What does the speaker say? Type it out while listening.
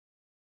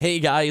Hey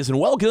guys, and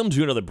welcome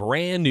to another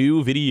brand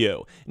new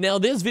video. Now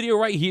this video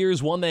right here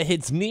is one that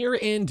hits near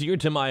and dear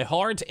to my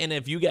heart, and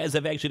if you guys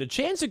have actually had a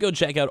chance to go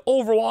check out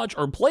Overwatch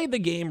or played the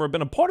game or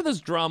been a part of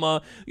this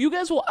drama, you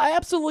guys will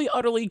absolutely,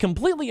 utterly,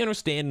 completely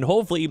understand and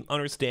hopefully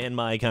understand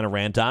my kind of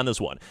rant on this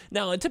one.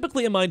 Now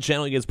typically on my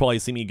channel you guys probably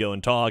see me go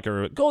and talk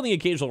or go on the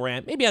occasional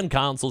rant, maybe on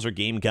consoles or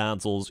game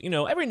consoles, you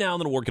know, every now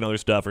and then working other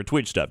stuff or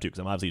Twitch stuff too, because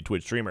I'm obviously a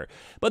Twitch streamer.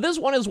 But this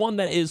one is one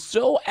that is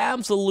so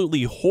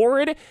absolutely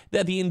horrid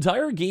that the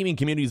entire gaming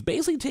community is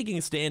basically taking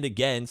a stand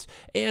against,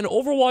 and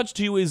Overwatch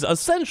 2 is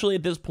essentially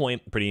at this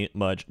point pretty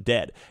much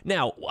dead.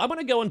 Now, I'm going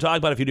to go and talk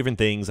about a few different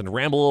things and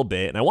ramble a little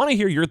bit, and I want to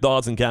hear your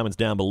thoughts and comments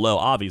down below,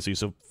 obviously,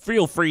 so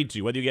feel free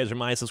to, whether you guys are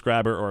my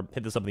subscriber or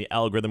hit this up in the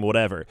algorithm,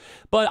 whatever.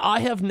 But I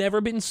have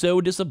never been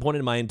so disappointed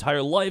in my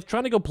entire life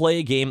trying to go play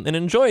a game and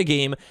enjoy a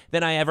game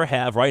than I ever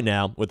have right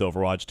now with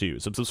Overwatch 2.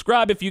 So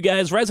subscribe if you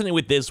guys resonate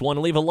with this one,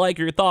 and leave a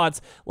like or your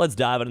thoughts. Let's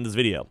dive into this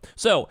video.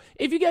 So,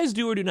 if you guys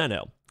do or do not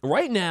know,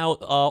 right now,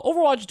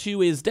 Overwatch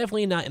 2 is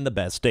definitely not in the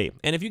best state.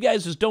 And if you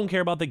guys just don't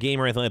care about the game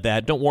or anything like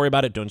that, don't worry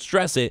about it, don't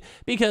stress it,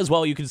 because,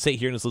 well, you can sit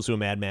here and just listen to a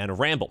madman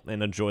ramble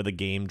and enjoy the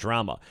game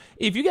drama.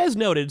 If you guys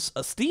noticed,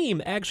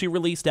 Steam actually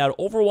released out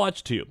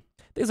Overwatch 2.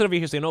 They said over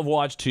here saying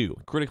Overwatch 2,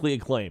 critically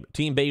acclaimed,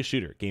 team-based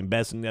shooter,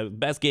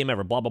 best game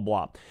ever, blah, blah,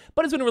 blah.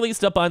 But it's been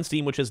released up on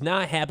Steam, which has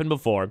not happened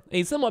before,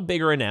 a somewhat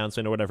bigger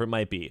announcement or whatever it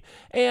might be.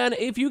 And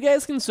if you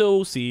guys can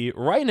so see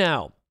right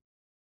now,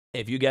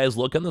 if you guys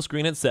look on the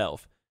screen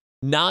itself,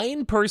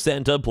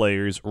 9% of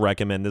players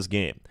recommend this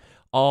game.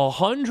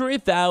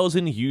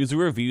 100,000 user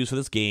reviews for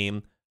this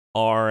game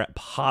are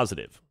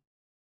positive.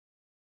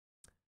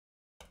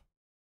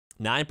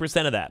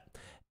 9% of that.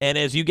 And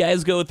as you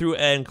guys go through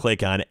and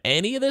click on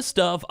any of this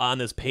stuff on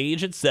this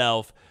page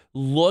itself,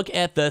 look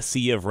at the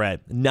sea of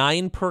red.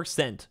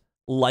 9%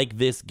 like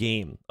this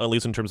game, at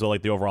least in terms of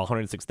like the overall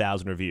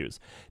 106,000 reviews.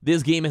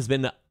 This game has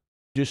been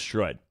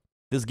destroyed.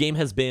 This game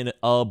has been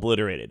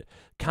obliterated.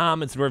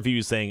 Comments and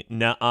reviews saying,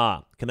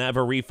 "Nuh-uh, can I have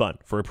a refund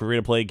for a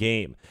free-to-play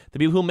game?" The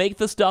people who make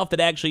the stuff that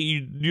actually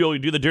you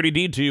do the dirty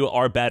deed to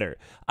are better.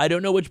 I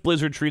don't know which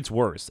Blizzard treats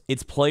worse,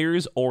 its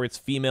players or its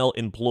female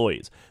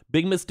employees.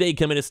 Big mistake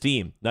coming to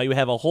Steam. Now you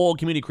have a whole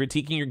community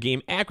critiquing your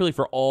game accurately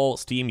for all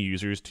Steam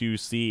users to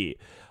see.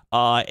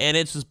 And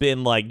it's just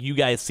been like, you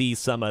guys see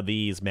some of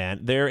these,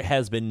 man. There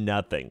has been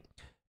nothing.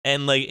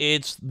 And like,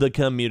 it's the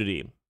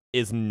community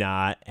is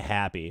not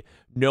happy.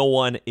 No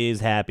one is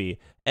happy.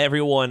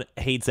 Everyone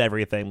hates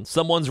everything.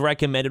 Someone's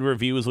recommended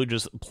reviews were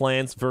just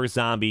Plants vs.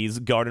 Zombies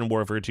Garden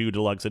Warfare 2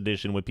 Deluxe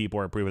Edition, with people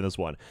are approving this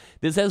one.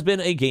 This has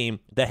been a game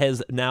that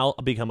has now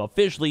become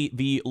officially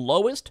the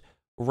lowest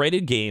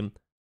rated game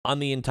on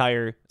the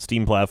entire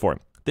Steam platform.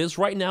 This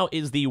right now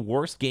is the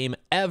worst game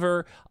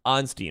ever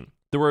on Steam.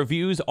 The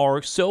reviews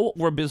are so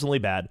abysmally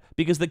bad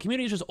because the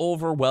community is just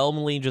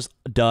overwhelmingly just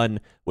done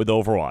with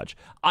Overwatch.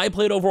 I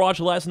played Overwatch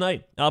last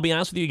night. I'll be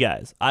honest with you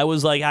guys. I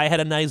was like, I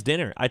had a nice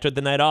dinner. I took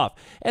the night off.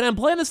 And I'm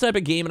playing this type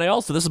of game, and I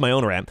also, this is my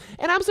own rant,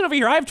 and I'm sitting over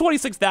here. I have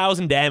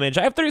 26,000 damage.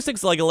 I have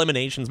 36 like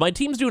eliminations. My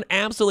team's doing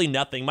absolutely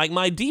nothing. My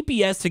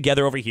DPS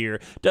together over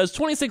here does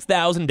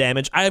 26,000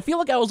 damage. I feel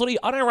like I was literally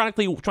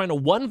unironically trying to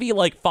 1v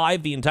like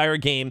 5 the entire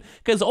game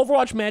because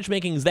Overwatch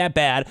matchmaking is that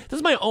bad. This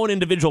is my own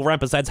individual rant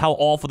besides how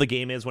awful the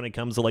game is when it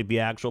comes to like the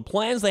actual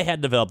plans they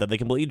had developed that they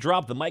completely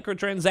dropped, the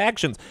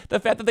microtransactions, the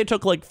fact that they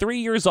took like 3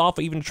 years off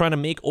of even trying to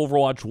make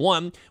Overwatch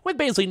 1 with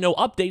basically no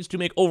updates to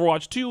make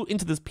Overwatch 2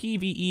 into this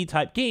PvE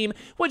type game,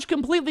 which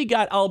completely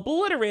got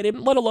obliterated,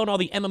 let alone all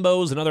the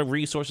MMOs and other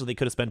resources they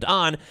could have spent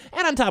on,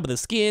 and on top of the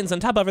skins, on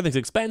top of everything's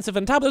expensive,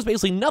 on top of there's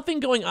basically nothing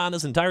going on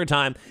this entire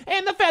time,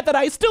 and the fact that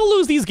I still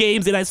lose these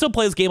games and I still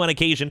play this game on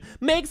occasion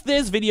makes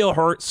this video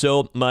hurt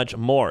so much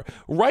more.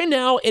 Right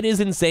now, it is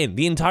insane.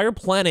 The entire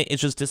planet is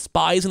just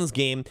despising this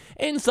game,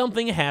 and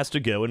something has to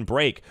go and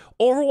break.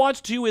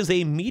 Overwatch 2 is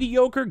a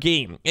mediocre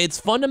game. Its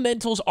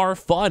fundamentals are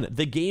fun.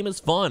 The game is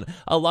fun.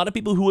 A lot of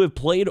people who have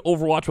played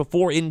Overwatch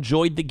before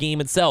enjoyed the game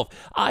itself.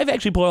 I've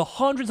actually put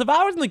hundreds of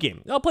hours in the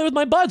game. I'll play with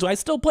my buds. I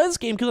still play this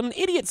game because I'm an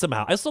idiot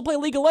somehow. I still play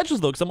League of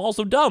Legends though because I'm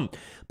also dumb.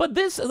 But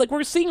this, like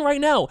we're seeing right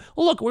now,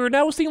 look, we're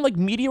now seeing like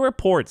media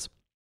reports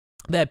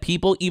that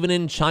people even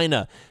in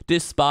China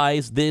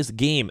despise this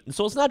game.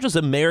 So it's not just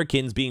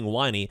Americans being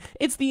whiny,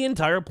 it's the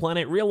entire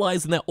planet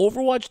realizing that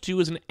Overwatch 2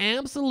 is an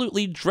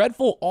absolutely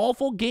dreadful,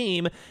 awful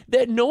game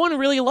that no one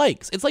really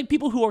likes. It's like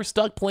people who are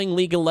stuck playing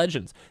League of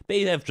Legends.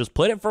 They have just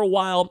played it for a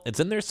while, it's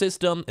in their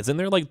system, it's in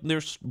their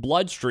their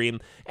bloodstream,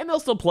 and they'll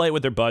still play it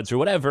with their buds or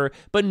whatever,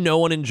 but no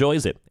one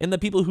enjoys it. And the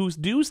people who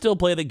do still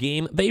play the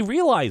game, they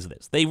realize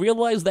this. They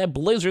realize that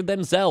Blizzard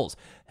themselves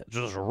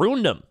just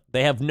ruined them.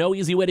 They have no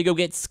easy way to go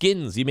get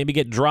skins. You maybe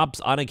get drops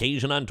on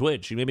occasion on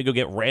Twitch. You maybe go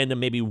get random,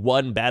 maybe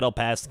one battle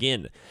pass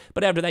skin.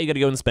 But after that, you got to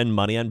go and spend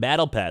money on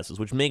battle passes,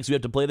 which makes you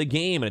have to play the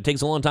game. And it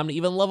takes a long time to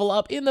even level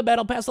up in the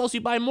battle pass, unless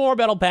you buy more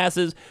battle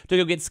passes to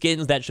go get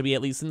skins that should be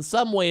at least in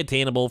some way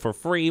attainable for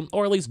free,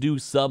 or at least do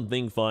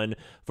something fun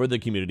for the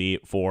community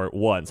for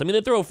once. I mean,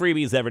 they throw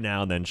freebies every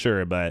now and then,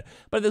 sure, but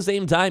at the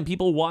same time,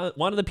 people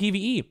wanted the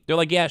PvE. They're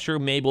like, yeah, sure,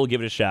 maybe we'll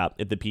give it a shot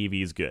if the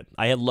PvE is good.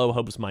 I had low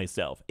hopes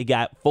myself. It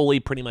got fully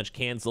pretty much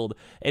canceled.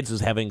 It's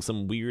just having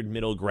some weird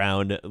middle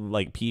ground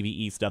like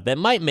PvE stuff that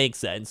might make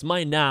sense,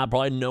 might not.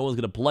 Probably no one's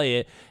gonna play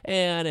it,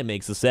 and it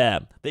makes us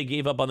sad. They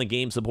gave up on the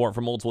game support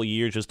for multiple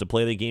years just to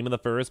play the game in the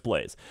first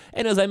place.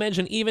 And as I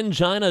mentioned, even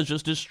China is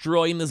just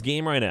destroying this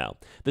game right now.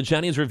 The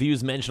Chinese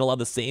reviews mention a lot of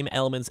the same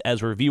elements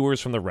as reviewers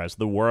from the rest of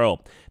the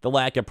world. The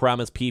lack of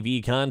promised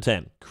PvE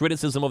content,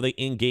 criticism of the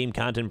in-game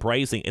content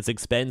pricing, it's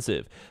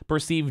expensive,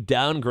 perceived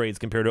downgrades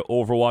compared to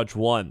Overwatch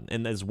 1,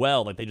 and as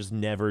well, like they just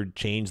never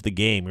changed the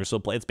game. You're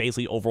still it's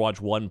basically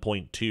Overwatch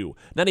 1.2.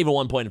 Not even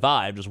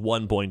 1.5, just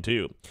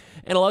 1.2.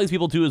 And a lot of these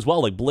people too as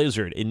well, like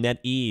Blizzard and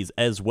NetEase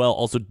as well,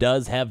 also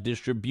does have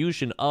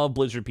distribution of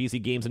Blizzard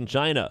PC games in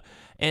China.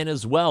 And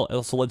as well, it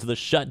also led to the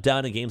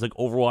shutdown of games like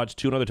Overwatch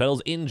 2 and other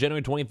titles in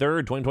January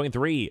 23rd,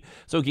 2023.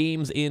 So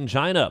games in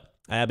China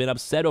have been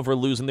upset over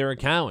losing their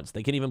accounts.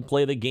 They can't even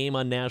play the game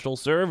on national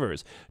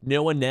servers.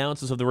 No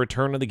announcements of the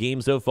return of the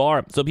game so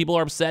far. So people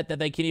are upset that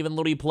they can't even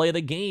literally play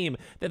the game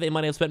that they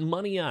might have spent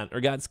money on,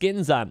 or got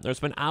skins on, or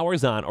spent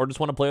hours on, or just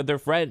want to play with their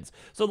friends.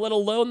 So let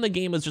alone the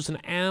game is just an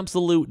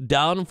absolute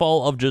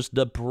downfall of just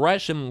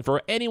depression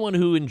for anyone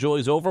who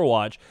enjoys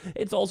Overwatch.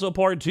 It's also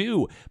part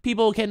 2.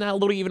 People cannot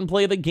literally even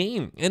play the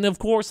game. And of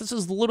course, this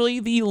is literally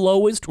the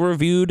lowest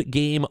reviewed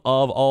game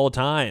of all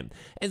time.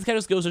 And it kind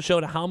of just goes to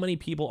show how many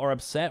people are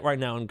upset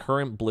right now in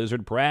current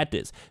Blizzard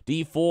practice.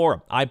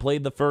 D4, I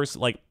played the first,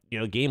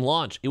 game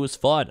launch. It was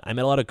fun. I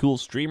met a lot of cool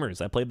streamers.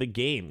 I played the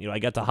game. I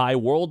got to high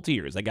world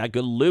tiers. I got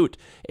good loot.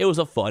 It was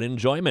a fun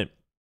enjoyment.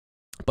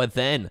 But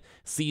then,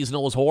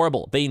 seasonal was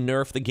horrible. They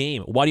nerfed the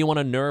game. Why do you want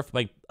to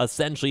nerf,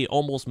 essentially,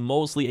 almost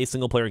mostly a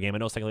single-player game? I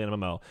know it's technically an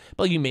MMO,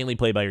 but you mainly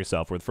play by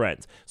yourself or with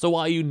friends. So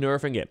why are you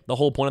nerfing it? The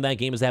whole point of that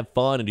game is to have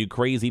fun and do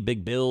crazy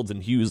big builds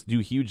and do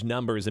huge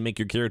numbers and make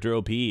your character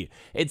OP.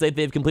 It's like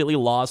they've completely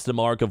lost the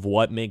mark of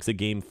what makes a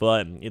game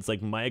fun. It's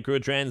like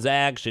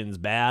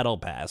microtransactions, battle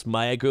pass,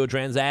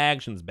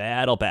 microtransactions,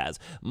 battle pass,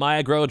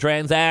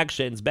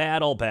 microtransactions,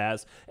 battle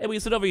pass. And we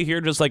sit over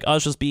here just like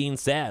us just being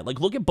sad.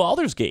 Look at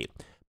Baldur's Gate.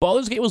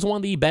 Baldur's Gate was one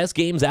of the best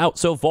games out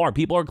so far.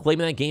 People are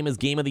claiming that game as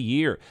game of the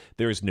year.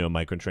 There's no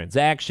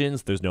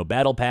microtransactions, there's no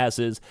battle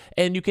passes,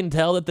 and you can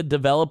tell that the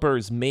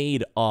developers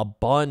made a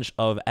bunch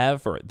of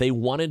effort. They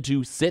wanted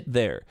to sit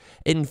there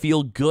and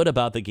feel good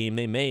about the game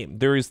they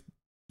made. There's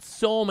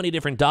so many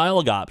different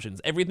dialogue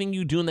options. Everything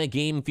you do in that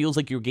game feels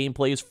like your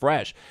gameplay is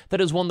fresh.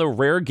 That is one of the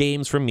rare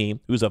games for me,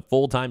 who's a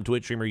full-time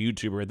Twitch streamer,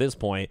 YouTuber at this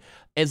point,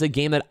 as a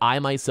game that I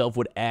myself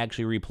would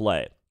actually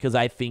replay, because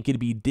I think it'd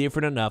be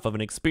different enough of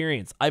an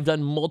experience. I've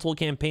done multiple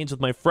campaigns with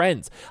my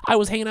friends. I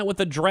was hanging out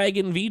with a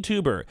dragon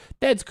VTuber.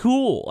 That's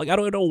cool. I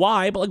don't know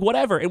why, but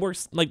whatever. It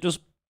works, just...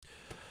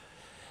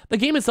 The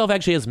game itself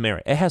actually has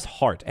merit. It has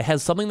heart. It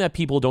has something that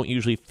people don't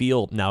usually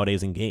feel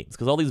nowadays in games,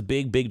 because all these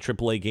big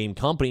AAA game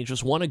companies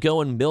just want to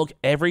go and milk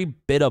every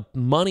bit of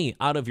money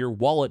out of your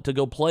wallet to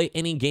go play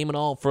any game at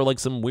all for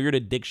some weird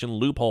addiction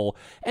loophole,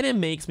 and it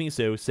makes me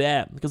so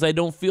sad, because I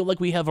don't feel like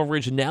we have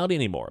originality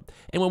anymore.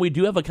 And when we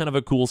do have a kind of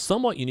a cool,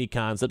 somewhat unique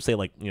concept, say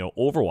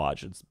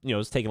Overwatch,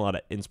 it's taking a lot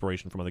of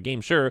inspiration from other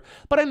games, sure,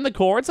 but in the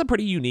core, it's a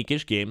pretty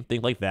unique-ish game,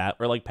 think like that,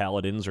 or like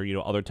Paladins, or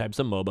other types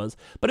of MOBAs,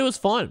 but it was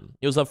fun.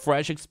 It was a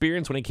fresh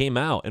experience when it came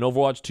out, and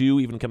Overwatch 2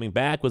 even coming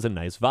back was a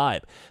nice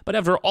vibe. But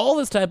after all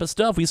this type of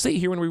stuff, we sit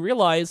here and we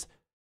realize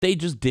they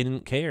just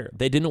didn't care.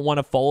 They didn't want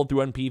to follow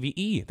through on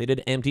PvE. They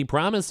did empty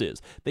promises.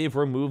 They've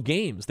removed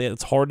games.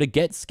 It's hard to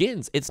get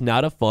skins. It's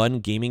not a fun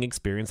gaming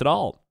experience at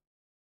all.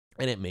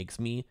 And it makes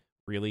me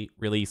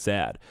really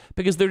sad,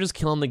 because they're just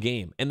killing the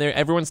game, and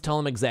everyone's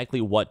telling them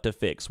exactly what to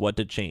fix, what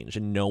to change,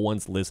 and no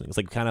one's listening.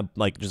 It's kind of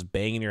just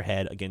banging your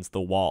head against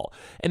the wall.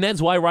 And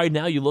that's why right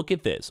now you look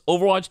at this.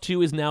 Overwatch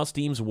 2 is now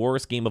Steam's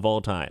worst game of all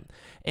time,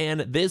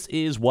 and this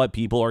is what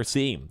people are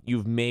seeing.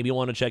 You maybe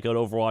want to check out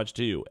Overwatch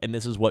 2, and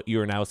this is what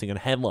you're now seeing on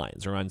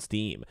headlines or on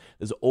Steam.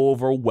 This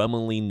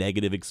overwhelmingly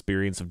negative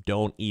experience of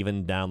don't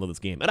even download this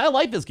game. And I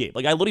like this game. I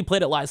literally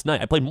played it last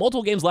night. I played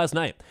multiple games last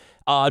night.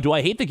 Do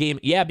I hate the game?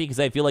 Yeah, because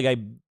I feel like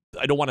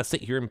I don't want to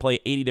sit here and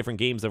play 80 different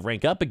games of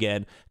rank up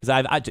again,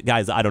 because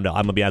guys, I don't know.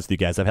 I'm gonna be honest with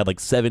you guys. I've had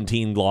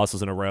 17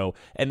 losses in a row,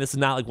 and this is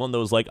not one of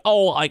those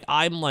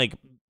I'm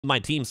my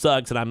team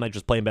sucks and I'm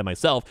just playing by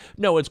myself.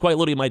 No, it's quite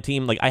literally my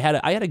team. I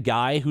had a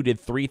guy who did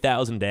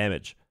 3,000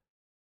 damage.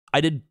 I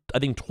did I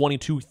think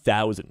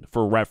 22,000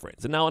 for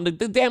reference. And now the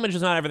damage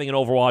is not everything in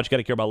Overwatch. You got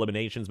to care about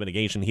eliminations,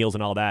 mitigation, heals,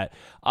 and all that.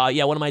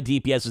 Yeah, one of my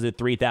DPS is at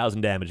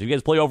 3,000 damage. If you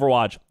guys play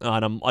Overwatch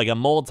on a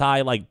multi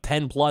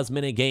 10+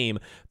 minute game,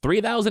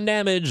 3,000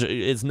 damage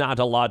is not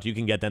a lot you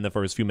can get in the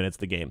first few minutes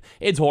of the game.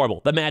 It's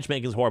horrible. The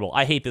matchmaking is horrible.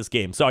 I hate this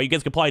game. So you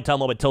guys could probably tell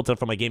I'm a little bit tilted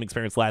from my game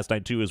experience last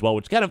night too as well,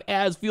 which kind of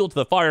adds fuel to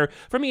the fire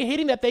for me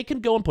hating that they can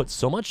go and put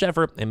so much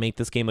effort and make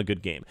this game a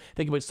good game.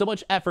 They can put so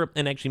much effort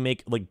and actually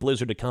make like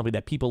Blizzard a company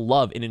that people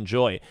love and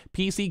enjoy.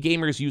 PC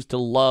gamers used to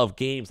love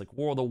games like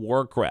World of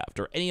Warcraft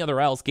or any other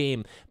else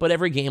game, but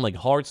every game like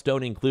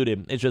Hearthstone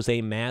included is just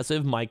a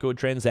massive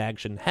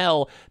microtransaction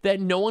hell that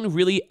no one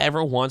really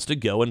ever wants to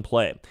go and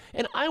play.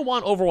 And I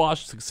want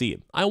Overwatch to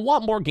succeed. I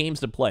want more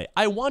games to play.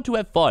 I want to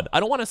have fun. I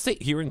don't want to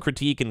sit here and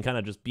critique and kind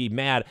of just be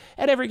mad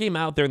at every game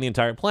out there in the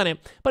entire planet,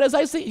 but as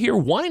I sit here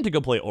wanting to go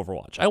play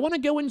Overwatch, I want to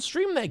go and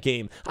stream that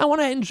game. I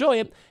want to enjoy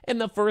it, and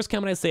the first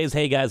comment I say is,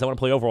 hey guys, I want to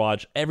play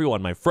Overwatch.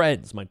 Everyone, my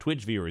friends, my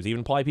Twitch viewers,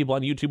 even probably people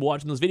on YouTube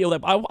watching this video,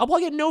 that I'll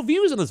probably get no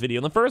views in this video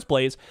in the first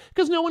place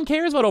because no one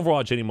cares about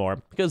Overwatch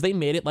anymore because they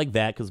made it like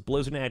that because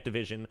Blizzard and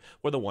Activision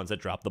were the ones that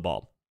dropped the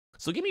ball.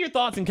 So give me your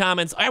thoughts and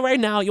comments. Right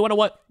now, you want to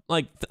what?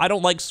 Like, I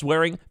don't like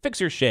swearing.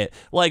 Fix your shit.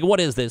 Like, what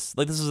is this?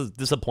 Like, this is a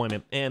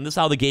disappointment. And this is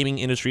how the gaming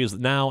industry is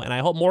now. And I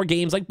hope more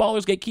games like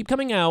Baldur's Gate keep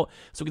coming out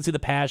so we can see the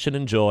passion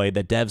and joy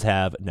that devs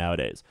have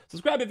nowadays.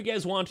 Subscribe if you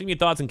guys want to. Give me your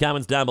thoughts and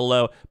comments down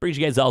below.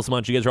 Appreciate you guys all so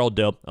much. You guys are all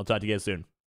dope. I'll talk to you guys soon.